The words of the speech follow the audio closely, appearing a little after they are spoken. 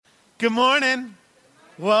Good morning.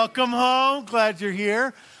 Welcome home. Glad you're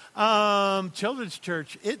here. Children's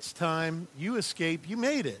Church, it's time. You escaped. You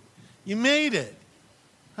made it. You made it.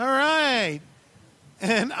 All right.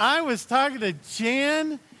 And I was talking to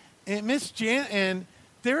Jan and Miss Jan, and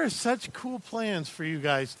there are such cool plans for you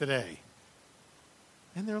guys today.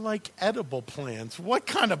 And they're like edible plans. What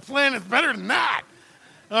kind of plan is better than that?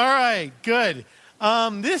 All right, good.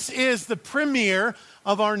 This is the premiere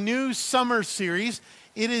of our new summer series.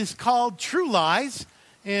 It is called True Lies,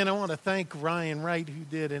 and I want to thank Ryan Wright, who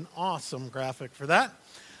did an awesome graphic for that.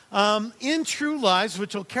 In True Lies,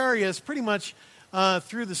 which will carry us pretty much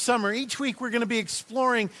through the summer, each week we're going to be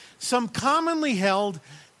exploring some commonly held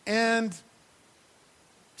and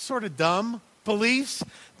sort of dumb beliefs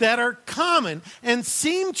that are common and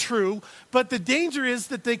seem true, but the danger is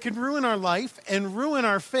that they can ruin our life and ruin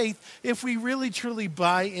our faith if we really truly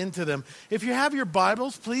buy into them. If you have your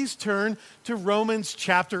Bibles, please turn to Romans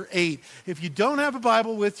chapter 8. If you don't have a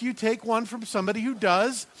Bible with you, take one from somebody who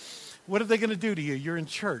does. What are they going to do to you? You're in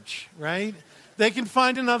church, right? They can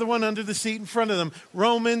find another one under the seat in front of them.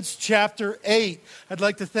 Romans chapter 8. I'd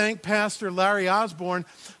like to thank Pastor Larry Osborne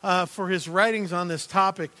for his writings on this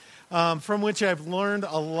topic. From which I've learned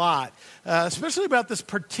a lot, especially about this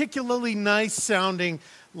particularly nice-sounding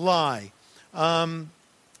lie that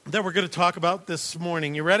we're going to talk about this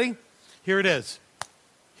morning. You ready? Here it is.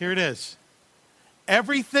 Here it is.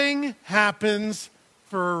 Everything happens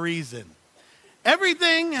for a reason.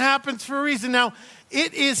 Everything happens for a reason. Now,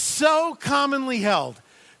 it is so commonly held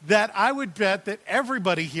that I would bet that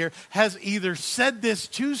everybody here has either said this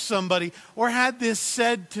to somebody or had this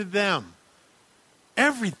said to them.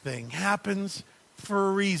 Everything happens for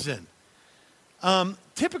a reason.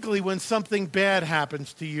 Typically when something bad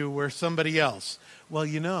happens to you or somebody else, well,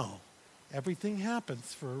 you know, everything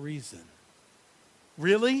happens for a reason.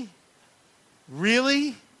 Really?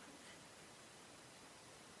 Really?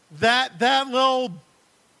 That little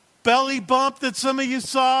belly bump that some of you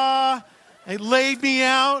saw, it laid me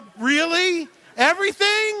out. Really?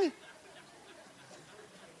 Everything?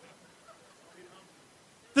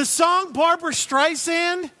 The song Barbra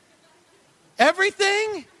Streisand,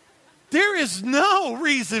 everything? There is no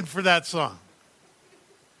reason for that song.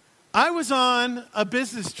 I was on a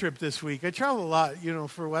business trip this week. I travel a lot,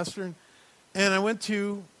 for Western. And I went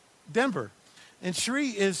to Denver. And Cherie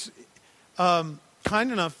is kind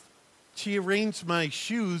enough, she arranged my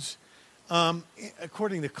shoes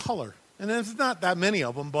according to color. And there's not that many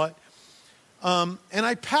of them, but, and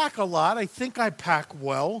I pack a lot. I think I pack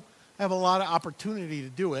well. I have a lot of opportunity to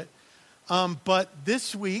do it. But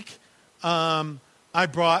this week, I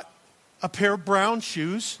brought a pair of brown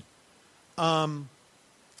shoes.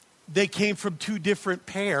 They came from two different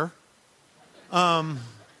pair.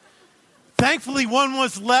 Thankfully, one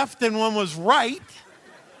was left and one was right.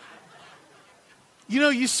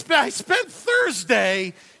 I spent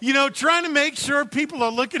Thursday, trying to make sure people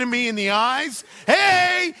are looking at me in the eyes.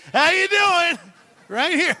 Hey, how you doing?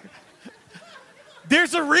 Right here.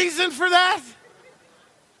 There's a reason for that?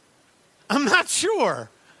 I'm not sure.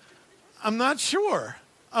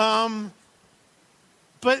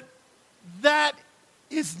 But that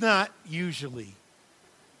is not usually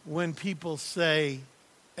when people say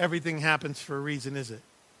everything happens for a reason, is it?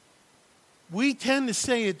 We tend to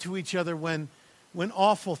say it to each other when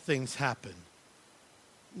awful things happen.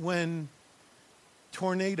 When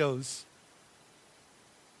tornadoes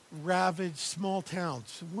ravage small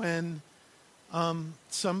towns. When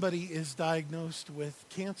somebody is diagnosed with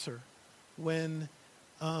cancer, when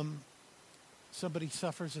somebody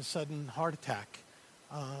suffers a sudden heart attack,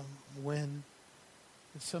 when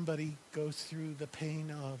somebody goes through the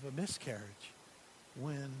pain of a miscarriage,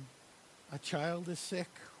 when a child is sick,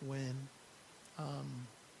 when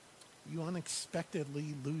you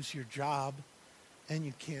unexpectedly lose your job and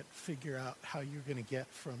you can't figure out how you're going to get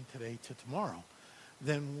from today to tomorrow,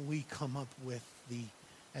 then we come up with the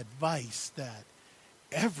advice that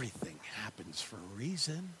everything happens for a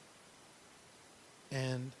reason.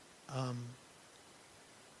 And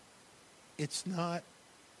it's not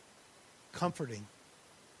comforting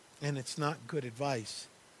and it's not good advice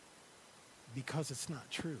because it's not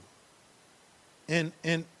true. And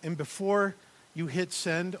before you hit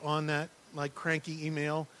send on that like cranky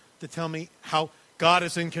email to tell me how God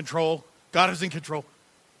is in control,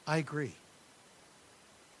 I agree.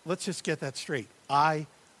 Let's just get that straight. I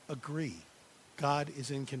agree. God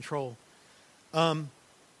is in control.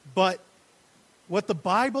 But what the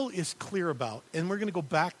Bible is clear about, and we're going to go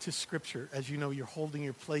back to Scripture. As you know, you're holding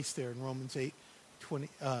your place there in Romans 8, we're going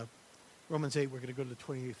to go to the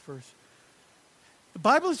 28th verse. The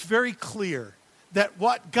Bible is very clear that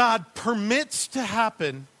what God permits to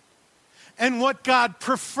happen and what God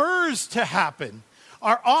prefers to happen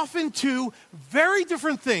are often two very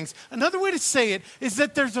different things. Another way to say it is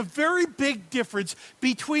that there's a very big difference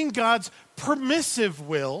between God's permissive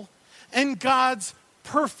will and God's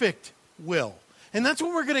perfect will. And that's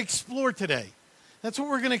what we're going to explore today. That's what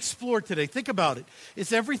we're going to explore today. Think about it.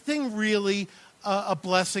 Is everything really a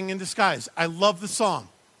blessing in disguise? I love the song,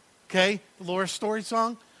 okay? The Laura Story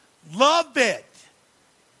song. Love it.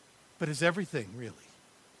 But is everything really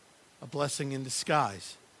a blessing in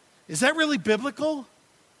disguise? Is that really biblical?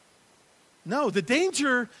 No. The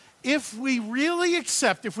danger, if we really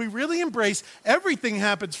accept, if we really embrace everything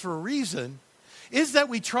happens for a reason, is that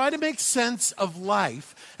we try to make sense of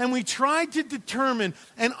life and we try to determine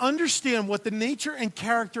and understand what the nature and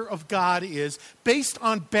character of God is based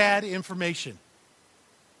on bad information.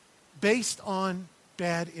 Based on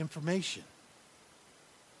bad information.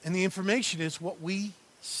 And the information is what we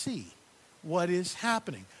see, what is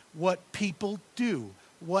happening, what people do,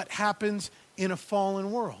 what happens in a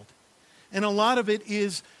fallen world. And a lot of it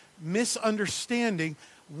is misunderstanding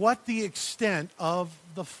what the extent of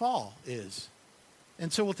the fall is.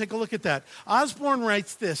 And so we'll take a look at that. Osborne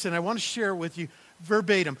writes this, and I want to share it with you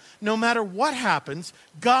verbatim. No matter what happens,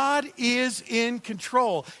 God is in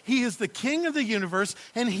control. He is the king of the universe,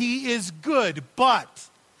 and he is good. But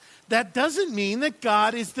that doesn't mean that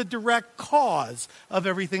God is the direct cause of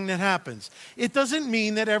everything that happens. It doesn't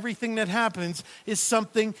mean that everything that happens is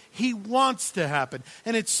something he wants to happen.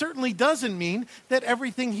 And it certainly doesn't mean that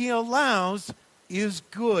everything he allows is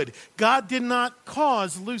good. God did not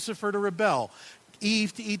cause Lucifer to rebel,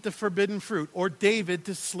 Eve to eat the forbidden fruit, or David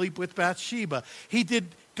to sleep with Bathsheba.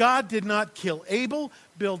 God did not kill Abel,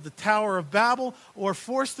 build the Tower of Babel, or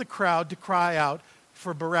force the crowd to cry out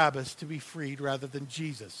for Barabbas to be freed rather than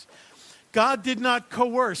Jesus. God did not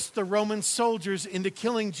coerce the Roman soldiers into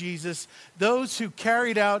killing Jesus. Those who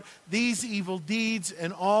carried out these evil deeds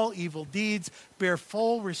and all evil deeds bear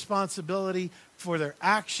full responsibility for their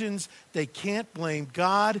actions. They can't blame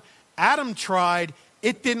God. Adam tried.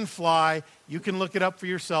 It didn't fly. You can look it up for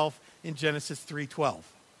yourself in Genesis 3:12.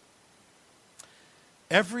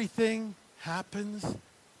 Everything happens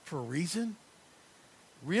for a reason?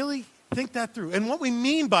 Really? Think that through. And what we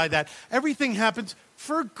mean by that, everything happens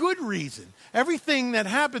for a good reason. Everything that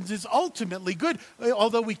happens is ultimately good,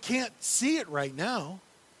 although we can't see it right now.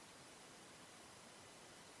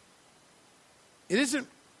 It isn't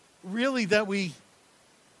really that we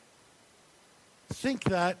think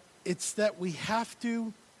that. It's that we have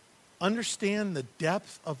to understand the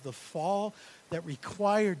depth of the fall that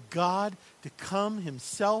required God to come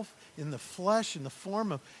himself in the flesh, in the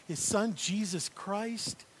form of his son, Jesus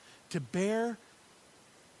Christ, to bear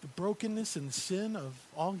the brokenness and the sin of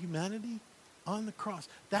all humanity on the cross.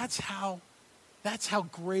 That's how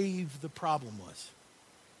grave the problem was.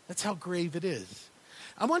 That's how grave it is.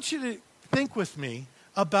 I want you to think with me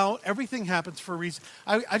about everything happens for a reason.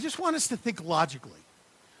 I just want us to think logically.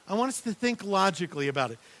 I want us to think logically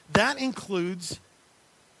about it. That includes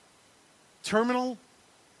terminal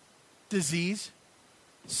disease,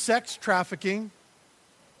 sex trafficking.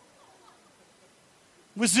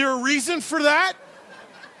 Was there a reason for that?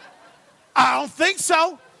 I don't think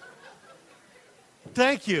so.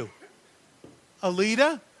 Thank you.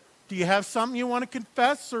 Alita, do you have something you want to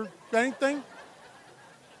confess or anything?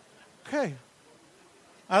 Okay.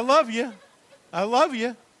 I love you. I love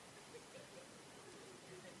you.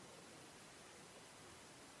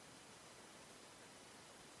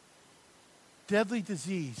 Deadly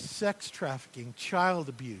disease, sex trafficking, child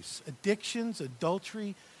abuse, addictions,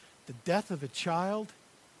 adultery, the death of a child,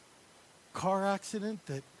 car accident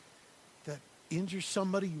that injures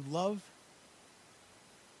somebody you love,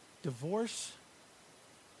 divorce,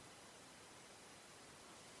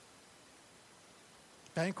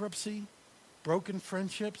 bankruptcy, broken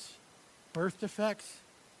friendships, birth defects,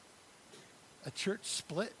 a church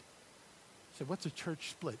split. So what's a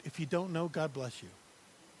church split? If you don't know, God bless you.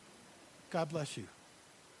 God bless you.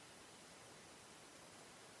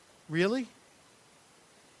 Really?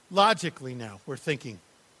 Logically now, we're thinking.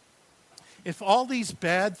 If all these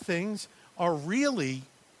bad things are really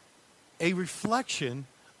a reflection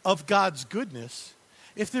of God's goodness,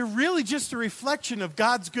 if they're really just a reflection of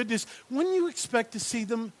God's goodness, wouldn't you expect to see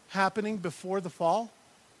them happening before the fall?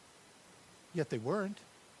 Yet they weren't.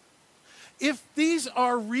 If these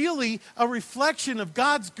are really a reflection of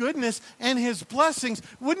God's goodness and his blessings,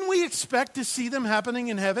 wouldn't we expect to see them happening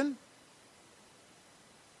in heaven?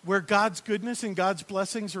 Where God's goodness and God's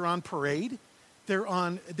blessings are on parade?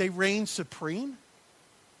 They reign supreme?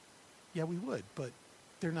 Yeah, we would, but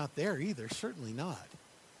they're not there either, certainly not.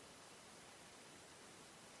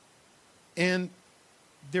 And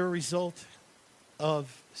they're a result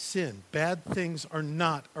of sin. Bad things are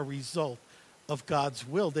not a result of God's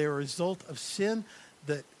will. They are a result of sin,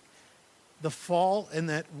 that the fall, and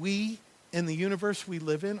that we and the universe we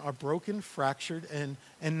live in are broken, fractured, and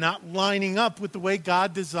not lining up with the way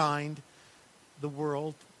God designed the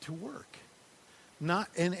world to work. And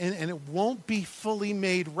it won't be fully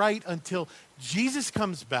made right until Jesus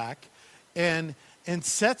comes back and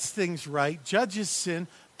sets things right, judges sin,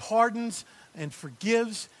 pardons and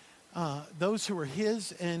forgives those who are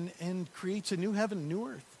his, and creates a new heaven, a new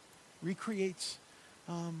earth, recreates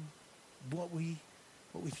what we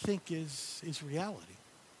think is reality.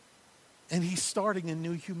 And he's starting a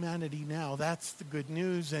new humanity now. That's the good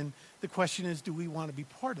news. And the question is, do we want to be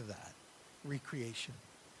part of that recreation?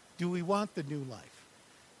 Do we want the new life?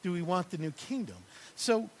 Do we want the new kingdom?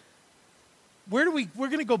 So we're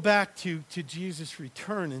going to go back to Jesus'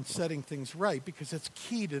 return and setting things right, because that's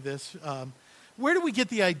key to this. Where do we get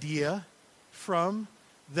the idea from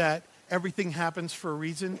that everything happens for a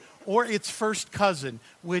reason? Or its first cousin,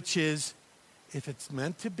 which is, if it's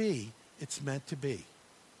meant to be, it's meant to be.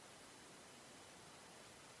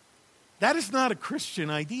 That is not a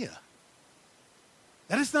Christian idea.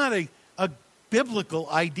 That is not a biblical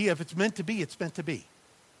idea. If it's meant to be, it's meant to be.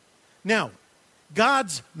 Now,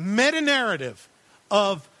 God's meta-narrative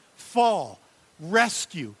of fall,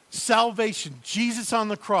 rescue, salvation, Jesus on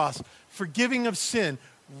the cross, forgiving of sin,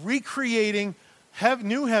 recreating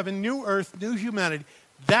new heaven, new earth, new humanity,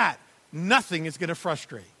 that nothing is going to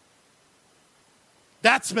frustrate.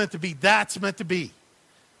 That's meant to be. That's meant to be.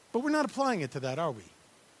 But we're not applying it to that, are we?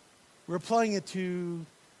 We're applying it to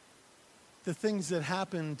the things that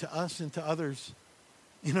happen to us and to others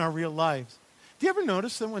in our real lives. Do you ever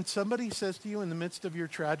notice that when somebody says to you in the midst of your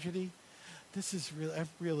tragedy, this is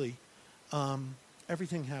really,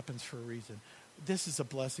 everything happens for a reason. This is a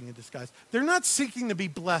blessing in disguise. They're not seeking to be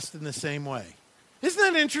blessed in the same way. Isn't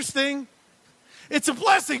that interesting? It's a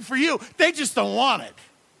blessing for you. They just don't want it.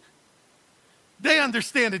 They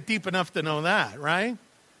understand it deep enough to know that, right?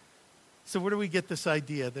 So where do we get this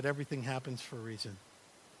idea that everything happens for a reason?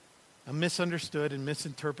 A misunderstood and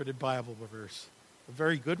misinterpreted Bible verse. A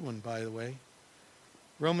very good one, by the way.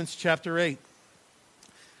 Romans chapter 8.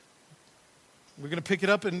 We're going to pick it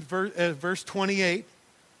up in verse 28.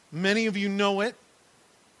 Many of you know it.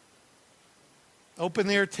 Open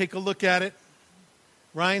there, take a look at it.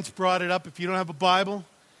 Ryan's brought it up. If you don't have a Bible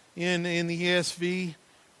in the ESV,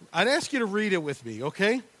 I'd ask you to read it with me,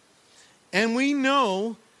 okay? And we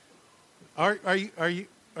know, are you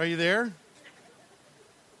there?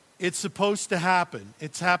 It's supposed to happen.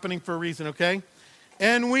 It's happening for a reason, okay?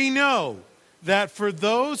 And we know that for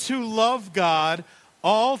those who love God,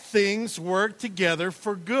 all things work together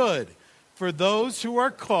for good, for those who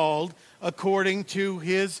are called according to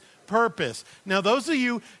his purpose. Now, those of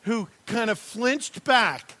you who kind of flinched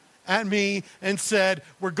back at me and said,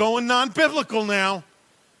 we're going non-biblical now,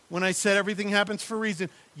 when I said everything happens for a reason,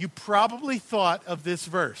 you probably thought of this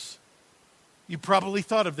verse. You probably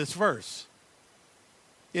thought of this verse.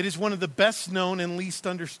 It is one of the best known and least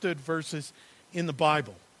understood verses in the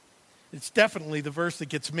Bible. It's definitely the verse that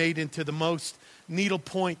gets made into the most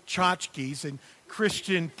needlepoint tchotchkes and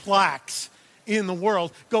Christian plaques in the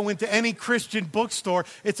world. Go into any Christian bookstore.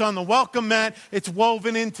 It's on the welcome mat. It's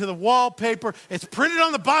woven into the wallpaper. It's printed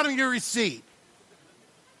on the bottom of your receipt.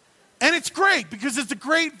 And it's great because it's a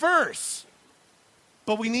great verse.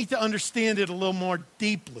 But we need to understand it a little more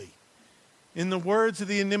deeply. In the words of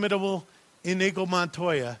the inimitable Inigo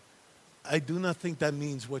Montoya, I do not think that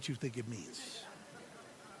means what you think it means.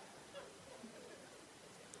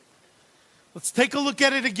 Let's take a look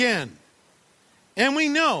at it again. And we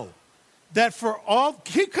know that for all,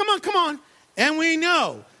 come on. And we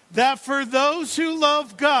know that for those who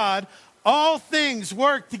love God, all things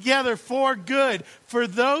work together for good, for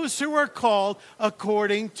those who are called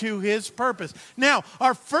according to his purpose. Now,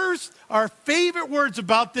 our favorite words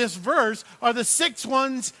about this verse are the 6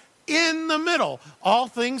 ones in the middle. All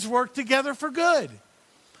things work together for good.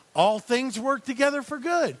 All things work together for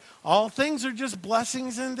good. All things are just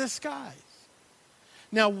blessings in disguise.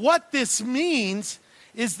 Now, what this means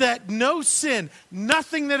is that no sin,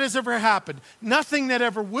 nothing that has ever happened, nothing that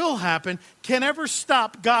ever will happen, can ever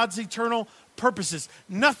stop God's eternal purposes.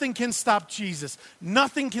 Nothing can stop Jesus.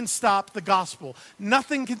 Nothing can stop the gospel.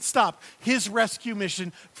 Nothing can stop his rescue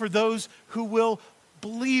mission for those who will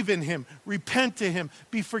believe in him, repent to him,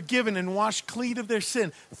 be forgiven and washed clean of their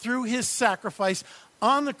sin through his sacrifice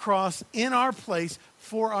on the cross in our place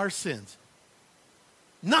for our sins.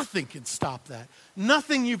 Nothing can stop that.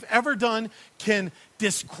 Nothing you've ever done can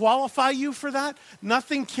disqualify you for that.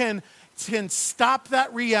 Nothing can stop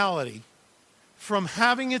that reality from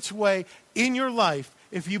having its way in your life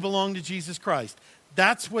if you belong to Jesus Christ.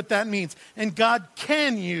 That's what that means. And God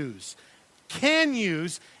can use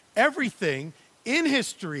everything in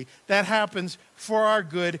history that happens for our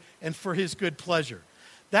good and for his good pleasure.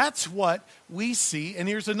 That's what we see. And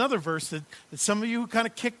here's another verse that some of you who kind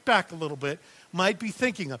of kicked back a little bit might be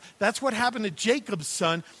thinking of. That's what happened to Jacob's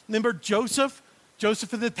son. Remember Joseph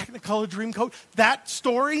in the Technicolor Dreamcoat? That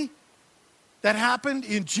story that happened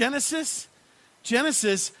in Genesis,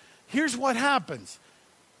 here's what happens.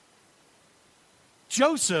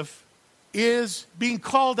 Joseph is being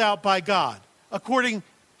called out by God according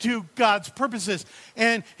to God's purposes.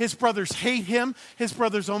 And his brothers hate him. His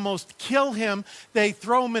brothers almost kill him. They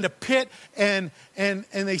throw him in a pit and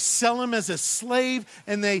they sell him as a slave.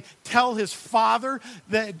 And they tell his father,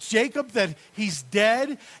 that Jacob, that he's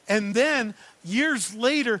dead. And then years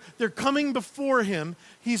later, they're coming before him.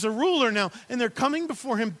 He's a ruler now. And they're coming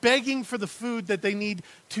before him begging for the food that they need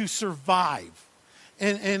to survive.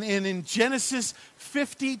 And in Genesis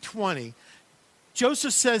 50:20,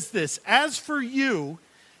 Joseph says this, "As for you,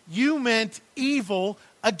 you meant evil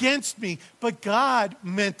against me, but God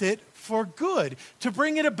meant it for good, to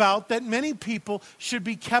bring it about that many people should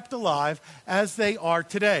be kept alive as they are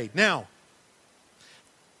today." Now,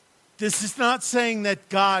 this is not saying that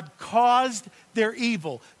God caused their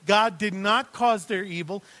evil. God did not cause their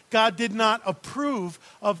evil. God did not approve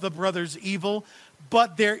of the brothers' evil.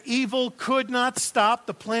 But their evil could not stop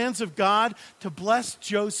the plans of God to bless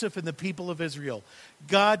Joseph and the people of Israel.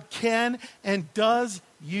 God can and does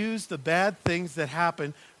use the bad things that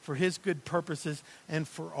happen for his good purposes and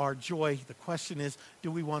for our joy. The question is, do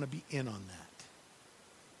we want to be in on that?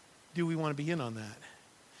 Do we want to be in on that?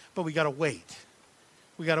 But we got to wait.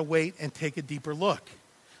 We got to wait and take a deeper look.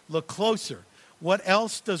 Look closer. What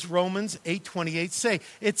else does Romans 8:28 say?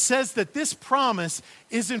 It says that this promise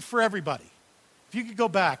isn't for everybody. If you could go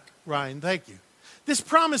back, Ryan, thank you. This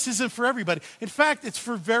promise isn't for everybody. In fact, it's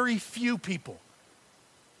for very few people.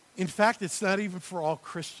 In fact, it's not even for all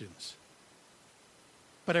Christians.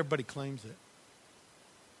 But everybody claims it.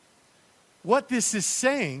 What this is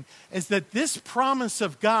saying is that this promise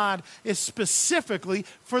of God is specifically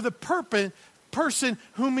for the person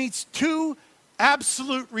who meets two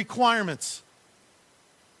absolute requirements.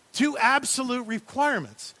 Two absolute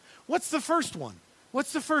requirements. What's the first one?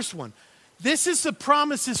 This is the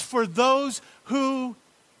promises for those who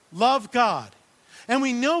love God. And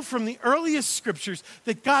we know from the earliest scriptures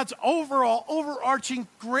that God's overarching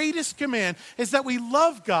greatest command is that we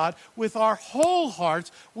love God with our whole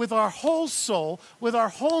hearts, with our whole soul, with our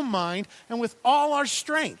whole mind, and with all our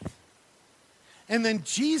strength. And then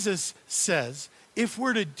Jesus says, if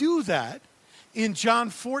we're to do that, in John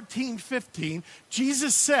 14:15,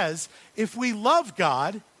 Jesus says, if we love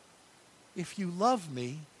God, if you love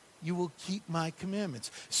me, you will keep my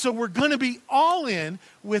commandments. So we're going to be all in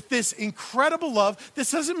with this incredible love.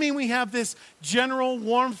 This doesn't mean we have this general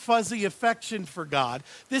warm, fuzzy affection for God.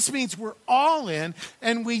 This means we're all in,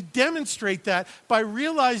 and we demonstrate that by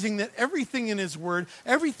realizing that everything in his word,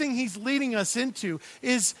 everything he's leading us into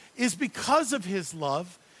is because of his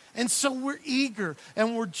love. And so we're eager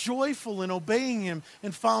and we're joyful in obeying him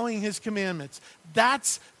and following his commandments.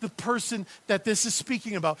 That's the person that this is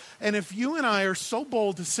speaking about. And if you and I are so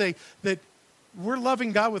bold to say that we're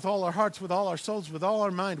loving God with all our hearts, with all our souls, with all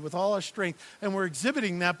our mind, with all our strength, and we're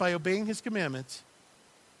exhibiting that by obeying his commandments,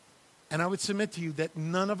 and I would submit to you that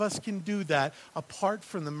none of us can do that apart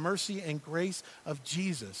from the mercy and grace of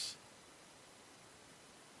Jesus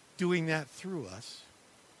doing that through us.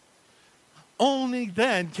 Only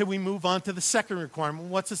then can we move on to the second requirement.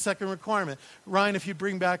 What's the second requirement? Ryan, if you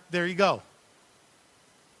bring back, there you go.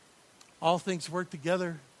 All things work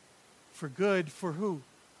together for good. For who?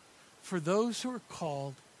 For those who are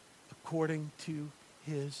called according to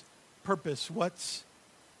his purpose. What's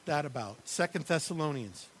that about? 2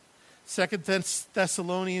 Thessalonians. 2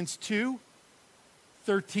 Thessalonians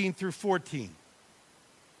 2:13 through 14.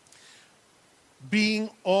 Being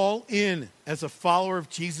all in as a follower of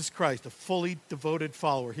Jesus Christ, a fully devoted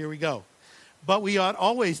follower. Here we go. But we ought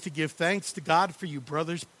always to give thanks to God for you,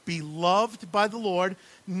 brothers, beloved by the Lord.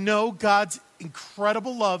 Know God's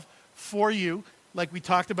incredible love for you, like we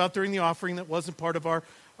talked about during the offering that wasn't part of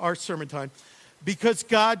our sermon time. Because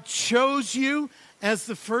God chose you as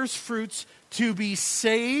the first fruits to be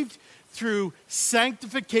saved through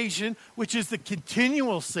sanctification, which is the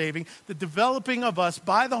continual saving, the developing of us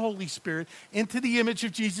by the Holy Spirit into the image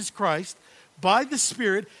of Jesus Christ, by the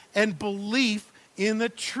Spirit, and belief in the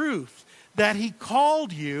truth that he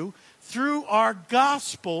called you through our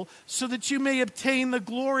gospel, so that you may obtain the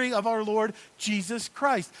glory of our Lord Jesus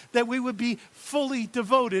Christ, that we would be fully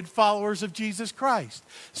devoted followers of Jesus Christ.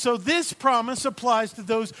 So this promise applies to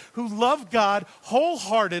those who love God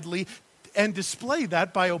wholeheartedly and display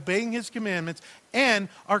that by obeying his commandments and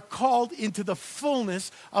are called into the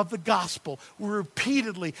fullness of the gospel. We're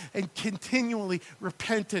repeatedly and continually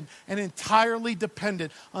repentant and entirely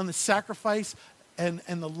dependent on the sacrifice and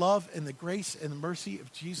the love and the grace and the mercy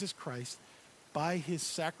of Jesus Christ by his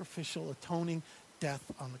sacrificial atoning death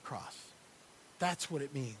on the cross. That's what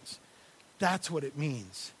it means. That's what it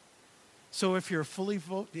means. So if you're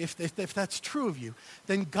if that's true of you,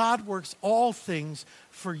 then God works all things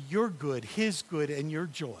for your good, his good, and your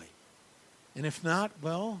joy. And if not,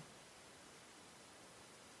 well,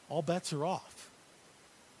 all bets are off.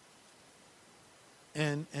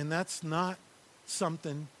 And that's not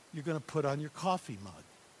something you're going to put on your coffee mug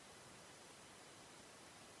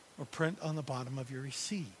or print on the bottom of your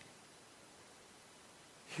receipt.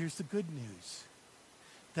 Here's the good news,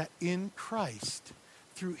 that in Christ,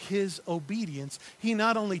 through his obedience, he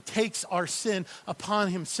not only takes our sin upon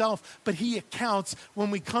himself, but he accounts,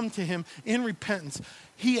 when we come to him in repentance,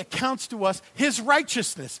 he accounts to us his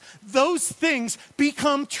righteousness. Those things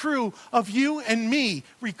become true of you and me,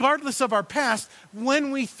 regardless of our past,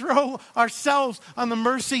 when we throw ourselves on the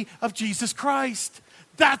mercy of Jesus Christ.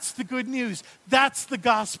 That's the good news. That's the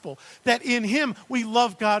gospel. That in him we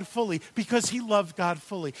love God fully because he loved God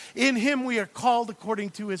fully. In him we are called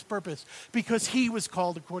according to his purpose because he was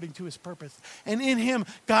called according to his purpose. And in him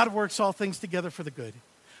God works all things together for the good.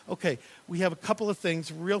 Okay, we have a couple of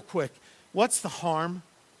things real quick. What's the harm?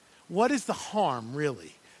 What is the harm,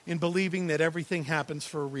 really, in believing that everything happens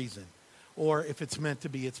for a reason? Or if it's meant to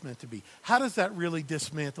be, it's meant to be. How does that really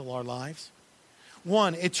dismantle our lives?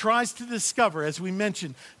 One, it tries to discover, as we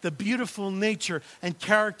mentioned, the beautiful nature and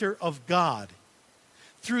character of God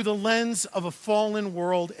through the lens of a fallen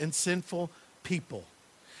world and sinful people.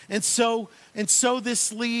 And so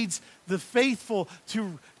this leads the faithful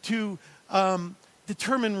to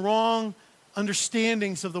determine wrong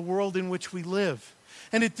understandings of the world in which we live.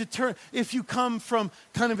 And if you come from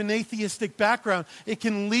kind of an atheistic background, it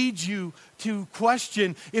can lead you to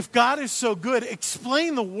question, if God is so good,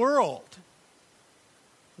 explain the world.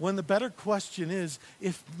 When the better question is,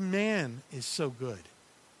 if man is so good,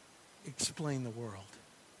 explain the world.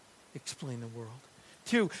 Explain the world.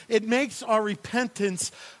 2, it makes our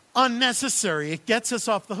repentance unnecessary. It gets us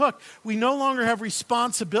off the hook. We no longer have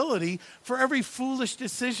responsibility for every foolish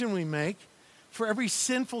decision we make, for every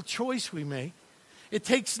sinful choice we make. It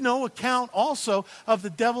takes no account also of the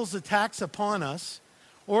devil's attacks upon us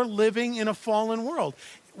or living in a fallen world.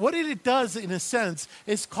 What it does, in a sense,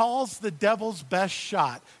 is calls the devil's best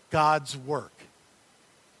shot God's work.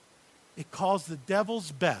 It calls the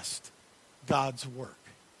devil's best God's work,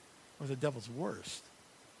 or the devil's worst.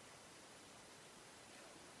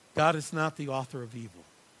 God is not the author of evil.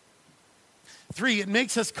 3, it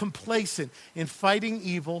makes us complacent in fighting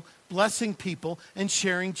evil, blessing people, and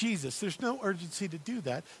sharing Jesus. There's no urgency to do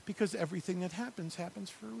that because everything that happens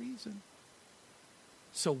for a reason.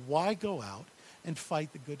 So why go out and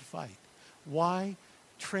fight the good fight? Why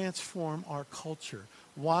transform our culture?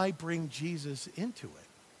 Why bring Jesus into it?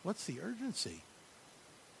 What's the urgency?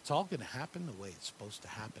 It's all going to happen the way it's supposed to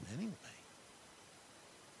happen anyway.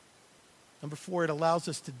 Number 4, it allows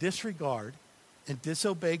us to disregard and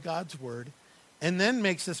disobey God's word, and then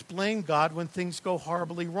makes us blame God when things go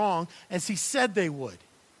horribly wrong, as he said they would.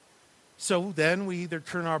 So then we either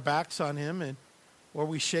turn our backs on him or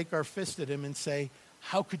we shake our fist at him and say,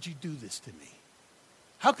 how could you do this to me?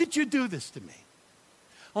 How could you do this to me?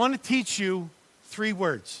 I want to teach you 3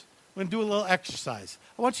 words. I'm going to do a little exercise.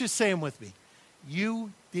 I want you to say them with me.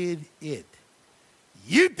 You did it.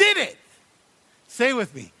 You did it. Say it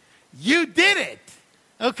with me. You did it.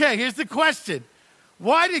 Okay, here's the question.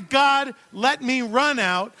 Why did God let me run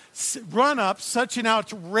up such an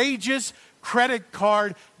outrageous credit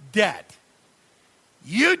card debt?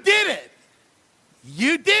 You did it.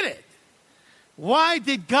 You did it. Why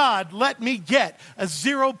did God let me get a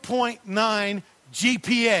 0.9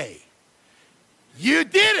 GPA? You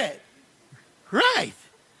did it. Right.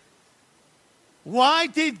 Why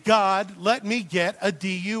did God let me get a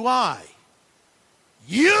DUI?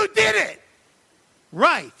 You did it.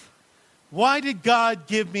 Right. Why did God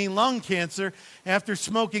give me lung cancer after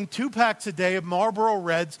smoking 2 packs a day of Marlboro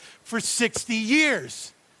Reds for 60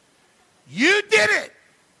 years? You did it.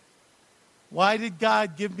 Why did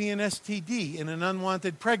God give me an STD in an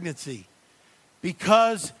unwanted pregnancy?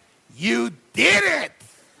 Because you did it.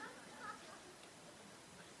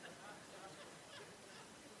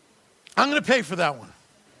 I'm going to pay for that one.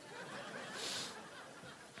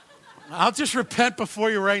 I'll just repent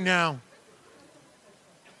before you right now.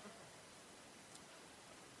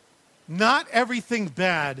 Not everything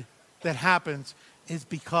bad that happens is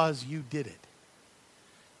because you did it.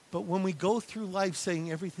 But when we go through life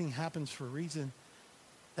saying everything happens for a reason,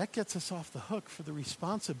 that gets us off the hook for the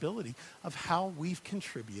responsibility of how we've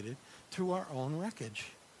contributed to our own wreckage.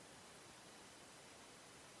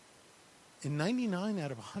 In 99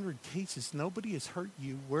 out of 100 cases, nobody has hurt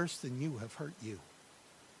you worse than you have hurt you.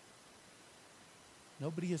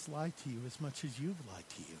 Nobody has lied to you as much as you've lied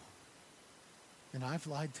to you. And I've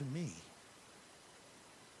lied to me.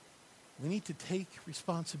 We need to take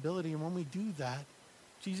responsibility, and when we do that,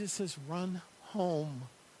 Jesus says, run home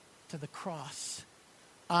to the cross.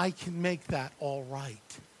 I can make that all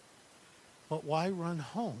right. But why run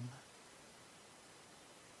home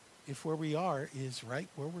if where we are is right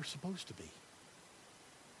where we're supposed to be?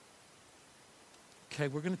 Okay,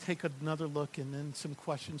 we're going to take another look and then some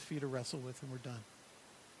questions for you to wrestle with, and we're done.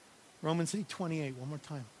 Romans 8:28, one more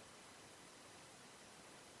time.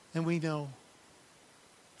 And we know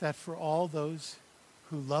that for all those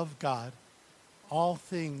who love God, all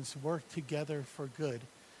things work together for good,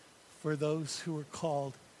 for those who are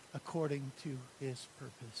called according to his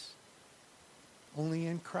purpose. Only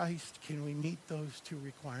in Christ can we meet those two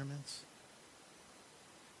requirements,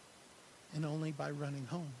 and only by running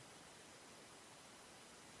home.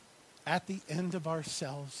 At the end of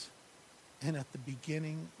ourselves and at the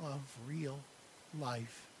beginning of real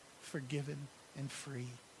life, forgiven and free,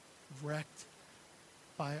 wrecked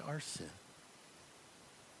by our sin.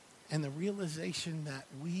 And the realization that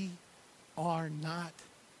we are not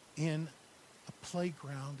in a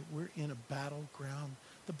playground, we're in a battleground.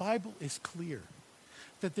 The Bible is clear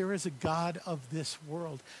that there is a God of this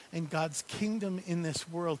world, and God's kingdom in this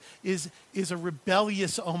world is a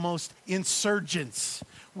rebellious, almost insurgence.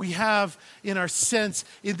 We have, in our sense,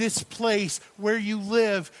 in this place where you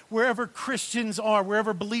live, wherever Christians are,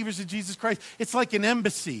 wherever believers in Jesus Christ, it's like an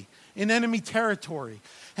embassy in enemy territory.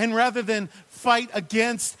 And rather than fight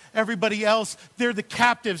against everybody else, they're the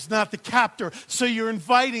captives, not the captor. So you're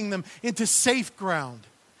inviting them into safe ground.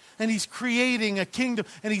 And he's creating a kingdom,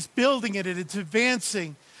 and he's building it, and it's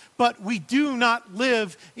advancing. But we do not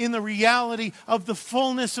live in the reality of the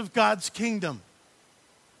fullness of God's kingdom.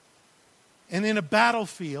 And in a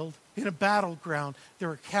battlefield, in a battleground,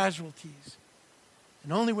 there are casualties.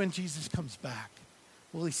 And only when Jesus comes back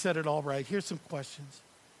will he set it all right. Here's some questions.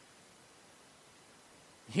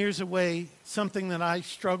 Here's a way, something that I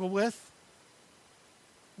struggle with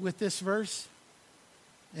this verse.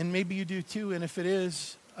 And maybe you do too, and if it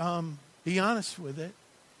is, be honest with it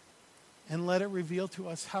and let it reveal to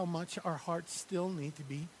us how much our hearts still need to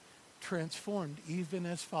be transformed, even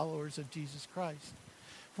as followers of Jesus Christ.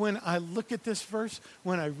 When I look at this verse,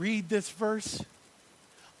 when I read this verse,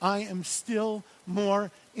 I am still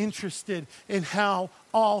more interested in how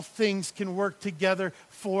all things can work together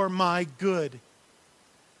for my good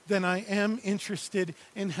than I am interested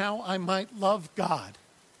in how I might love God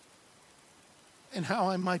and how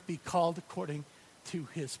I might be called according to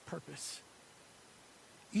his purpose.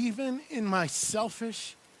 Even in my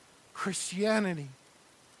selfish Christianity,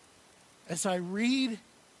 as I read,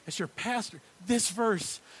 as your pastor, this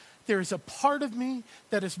verse, there is a part of me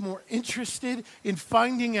that is more interested in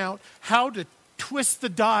finding out how to twist the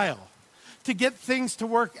dial to get things to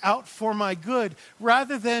work out for my good,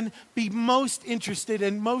 rather than be most interested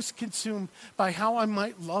and most consumed by how I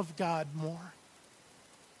might love God more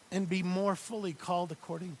and be more fully called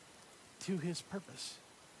according to his purpose.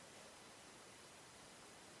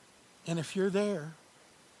 And if you're there,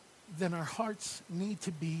 then our hearts need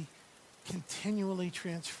to be continually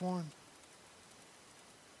transformed.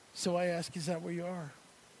 So I ask, is that where you are?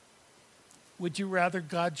 Would you rather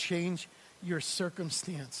God change your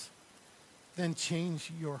circumstance than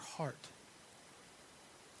change your heart?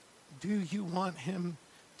 Do you want him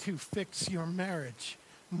to fix your marriage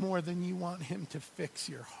more than you want him to fix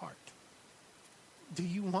your heart? Do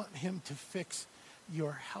you want him to fix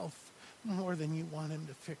your health more than you want him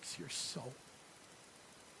to fix your soul?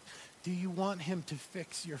 Do you want him to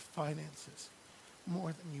fix your finances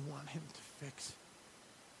more than you want him to fix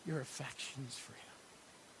your affections for him?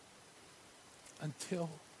 Until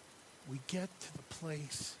we get to the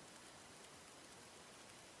place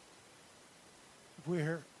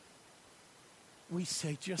where we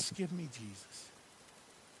say, just give me Jesus.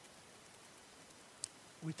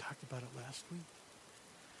 We talked about it last week.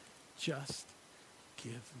 Just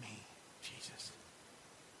give me Jesus.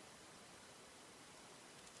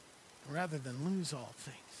 Rather than lose all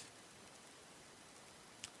things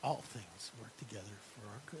work together for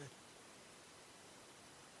our good.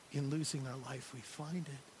 In losing our life, we find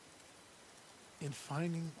it. in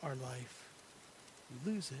finding our life,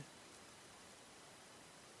 we lose it.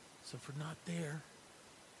 So if we're not there,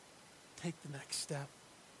 take the next step.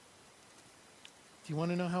 Do you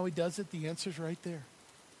want to know how he does it? The answer's right there.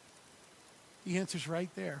 The answer's right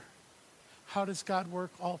there. How does God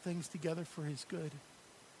work all things together for his good?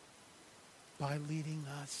 By leading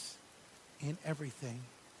us in everything,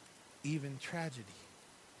 even tragedy,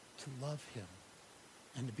 to love him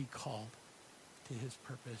and to be called to his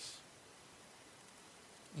purpose.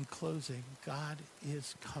 In closing, God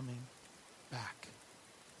is coming back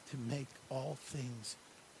to make all things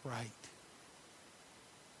right.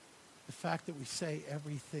 The fact that we say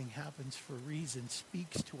everything happens for a reason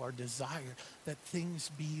speaks to our desire that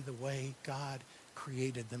things be the way God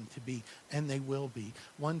created them to be, and they will be.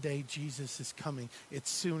 One day Jesus is coming. It's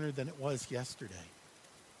sooner than it was yesterday.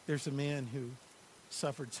 There's a man who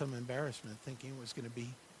suffered some embarrassment thinking it was going to be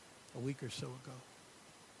a week or so ago.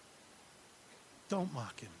 Don't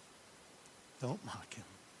mock him. Don't mock him.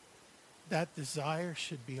 That desire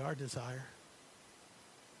should be our desire.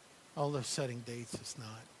 Although setting dates is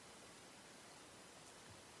not.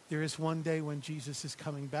 There is one day when Jesus is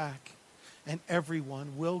coming back, and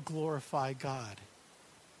everyone will glorify God.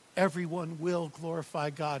 Everyone will glorify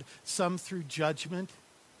God. Some through judgment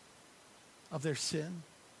of their sin,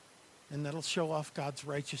 and that'll show off God's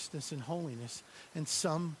righteousness and holiness. And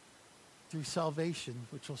some through salvation,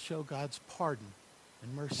 which will show God's pardon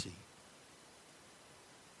and mercy.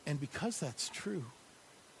 And because that's true,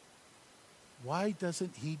 why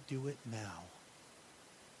doesn't he do it now?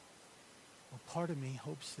 Well, part of me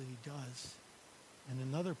hopes that he does. And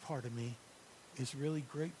another part of me is really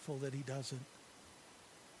grateful that he doesn't.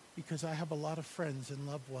 Because I have a lot of friends and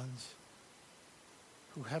loved ones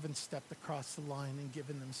who haven't stepped across the line and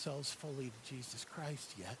given themselves fully to Jesus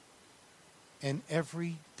Christ yet. And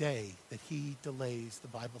every day that he delays, the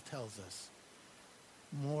Bible tells us,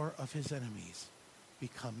 more of his enemies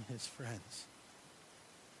become his friends.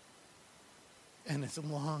 And as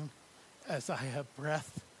long as I have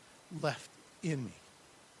breath left in me,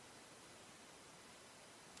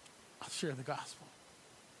 I'll share the gospel.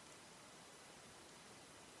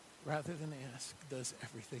 Rather than ask, does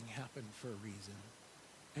everything happen for a reason?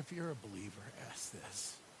 If you're a believer, ask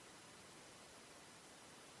this.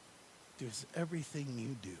 Does everything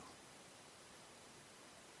you do,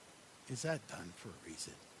 is that done for a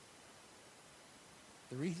reason?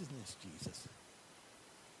 The reason is Jesus.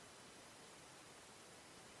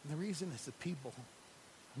 And the reason is the people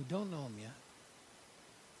who don't know him yet,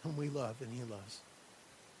 whom we love and he loves.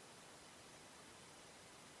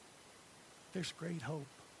 There's great hope.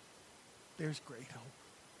 There's great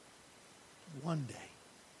hope. One day,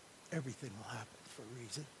 everything will happen for a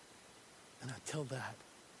reason. And until that,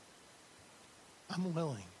 I'm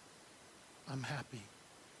willing, I'm happy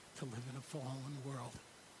to live in a fallen world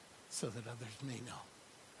so that others may know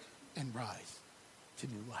and rise to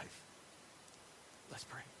new life. Let's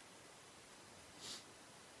pray.